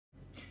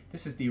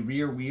This is the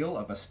rear wheel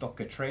of a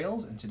Stokke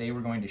Trailz, and today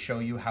we're going to show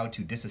you how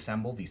to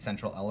disassemble the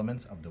central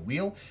elements of the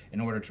wheel in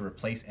order to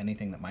replace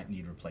anything that might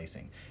need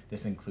replacing.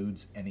 This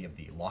includes any of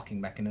the locking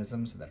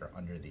mechanisms that are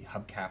under the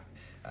hubcap,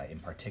 in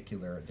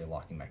particular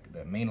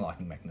the main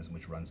locking mechanism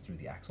which runs through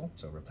the axle,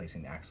 so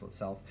replacing the axle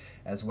itself,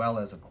 as well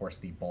as of course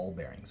the ball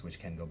bearings, which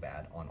can go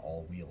bad on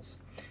all wheels.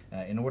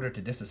 In order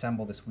to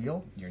disassemble this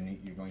wheel, you're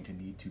going to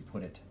need to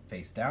put it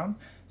face down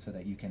so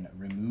that you can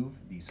remove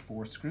these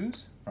 4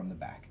 screws from the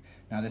back.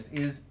 Now this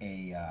is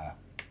a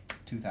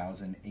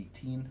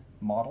 2018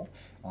 model.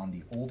 On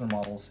the older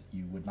models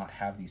you would not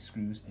have these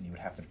screws and you would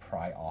have to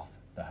pry off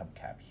the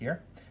hubcap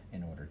here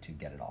in order to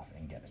get it off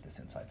and get at this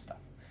inside stuff.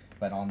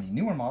 But on the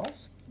newer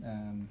models,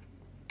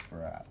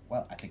 for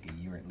well, I think a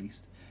year at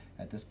least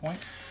at this point,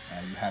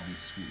 you have these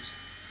screws.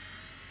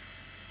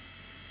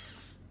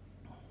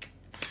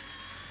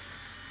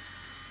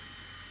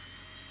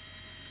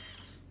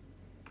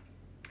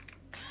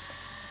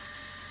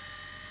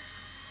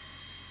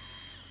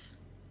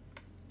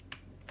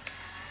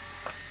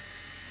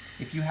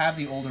 If you have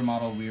the older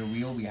model rear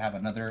wheel, we have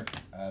another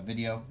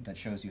video that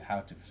shows you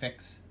how to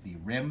fix the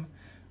rim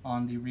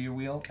on the rear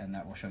wheel, and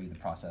that will show you the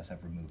process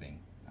of removing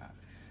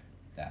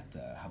that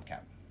hubcap.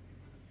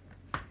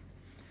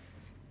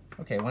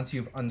 Okay, once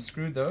you've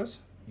unscrewed those,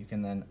 you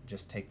can then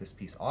just take this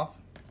piece off.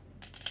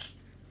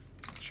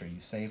 Make sure you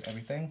save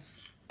everything.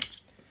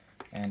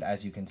 And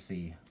as you can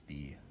see,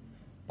 the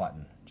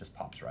button just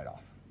pops right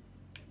off.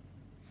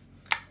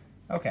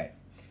 Okay.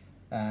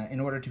 In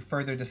order to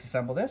further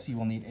disassemble this, you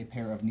will need a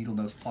pair of needle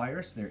nose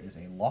pliers. There is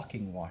a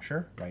locking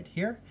washer right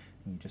here.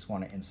 And you just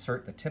want to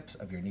insert the tips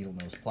of your needle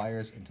nose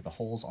pliers into the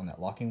holes on that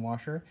locking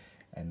washer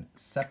and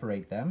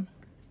separate them.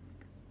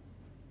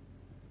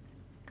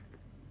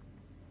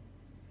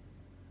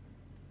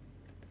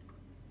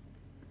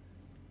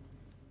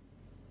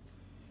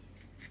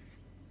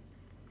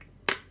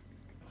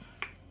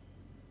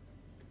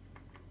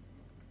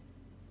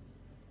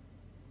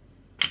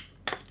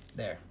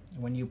 There.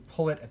 When you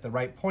pull it at the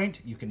right point,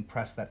 you can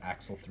press that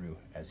axle through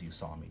as you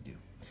saw me do.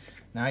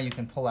 Now you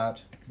can pull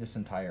out this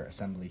entire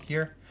assembly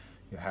here.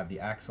 You have the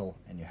axle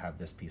and you have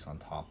this piece on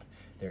top.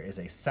 There is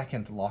a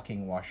second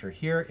locking washer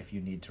here if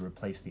you need to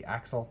replace the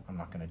axle. I'm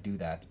not going to do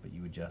that, but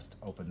you would just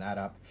open that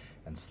up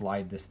and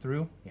slide this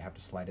through. You have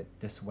to slide it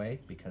this way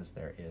because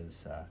there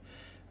is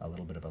a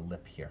little bit of a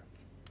lip here.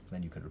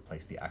 Then you could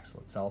replace the axle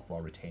itself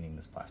while retaining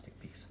this plastic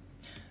piece.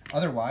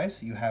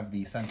 Otherwise, you have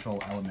the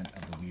central element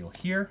of the wheel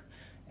here.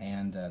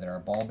 And there are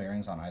ball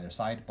bearings on either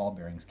side. Ball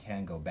bearings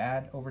can go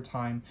bad over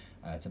time.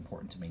 It's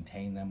important to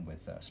maintain them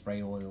with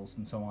spray oils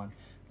and so on,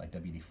 like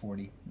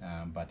WD-40.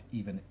 But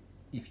even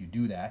if you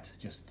do that,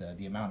 just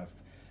the amount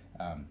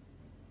of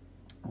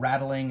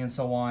rattling and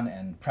so on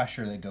and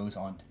pressure that goes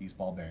onto these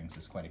ball bearings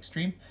is quite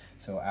extreme.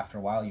 So after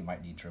a while, you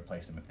might need to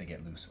replace them if they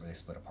get loose or they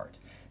split apart.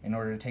 In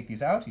order to take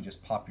these out, you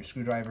just pop your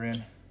screwdriver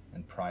in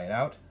and pry it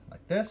out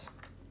like this.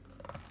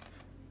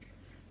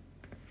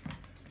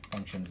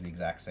 Functions the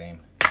exact same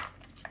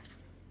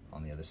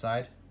on the other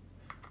side,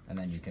 and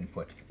then you can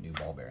put new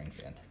ball bearings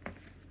in.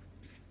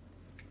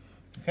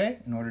 Okay,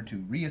 in order to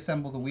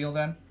reassemble the wheel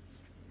then,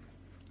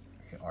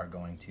 we are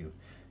going to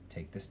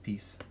take this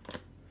piece,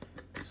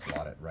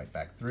 slot it right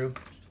back through,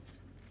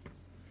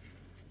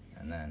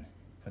 and then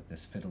put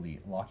this fiddly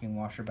locking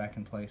washer back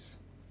in place.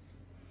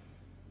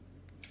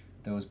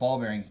 Those ball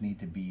bearings need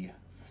to be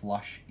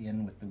flush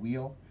in with the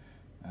wheel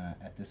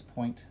at this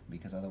point,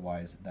 because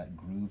otherwise that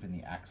groove in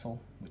the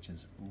axle, which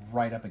is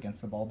right up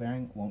against the ball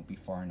bearing, won't be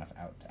far enough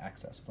out to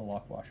access with the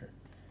lock washer.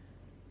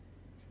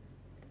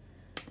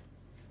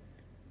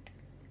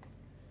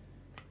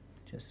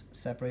 Just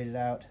separate it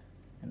out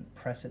and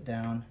press it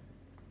down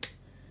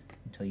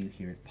until you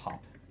hear it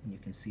pop, and you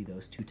can see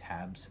those 2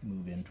 tabs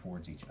move in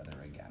towards each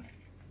other again.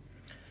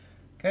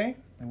 Okay,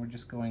 and we're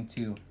just going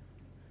to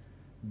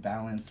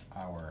balance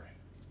our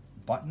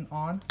button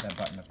on. That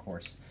button, of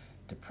course,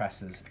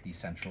 depresses the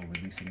central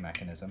releasing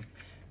mechanism.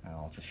 And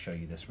I'll just show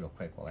you this real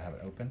quick while I have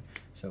it open.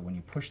 So when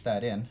you push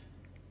that in,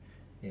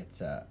 it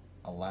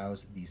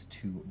allows these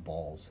 2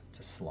 balls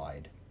to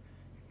slide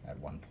at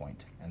one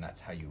point, and that's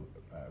how you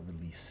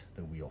release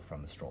the wheel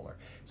from the stroller.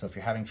 So if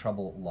you're having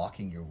trouble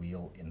locking your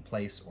wheel in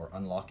place or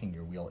unlocking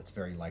your wheel, it's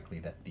very likely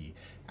that the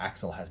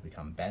axle has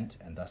become bent,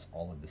 and thus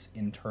all of this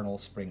internal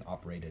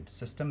spring-operated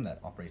system that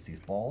operates these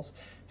balls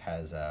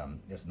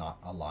is not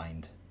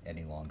aligned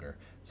any longer,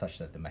 such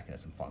that the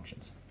mechanism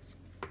functions.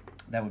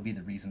 That would be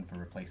the reason for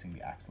replacing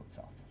the axle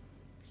itself.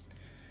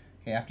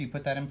 Okay, after you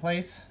put that in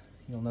place,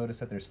 you'll notice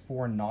that there's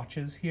 4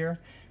 notches here.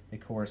 They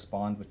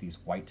correspond with these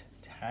white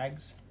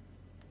tags,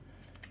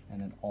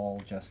 and it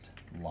all just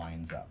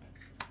lines up.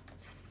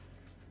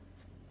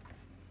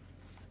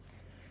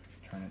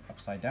 Turn it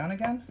upside down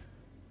again.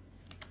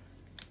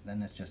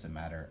 Then it's just a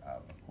matter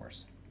of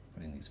course,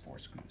 putting these 4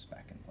 screws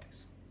back in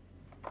place.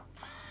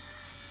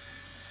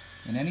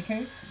 In any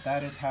case,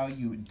 that is how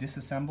you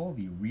disassemble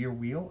the rear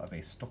wheel of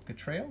a Stokke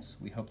Trailz.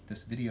 We hope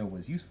this video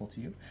was useful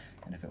to you,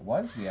 and if it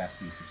was, we ask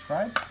that you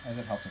subscribe, as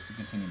it helps us to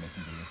continue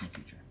making videos in the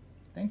future.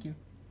 Thank you.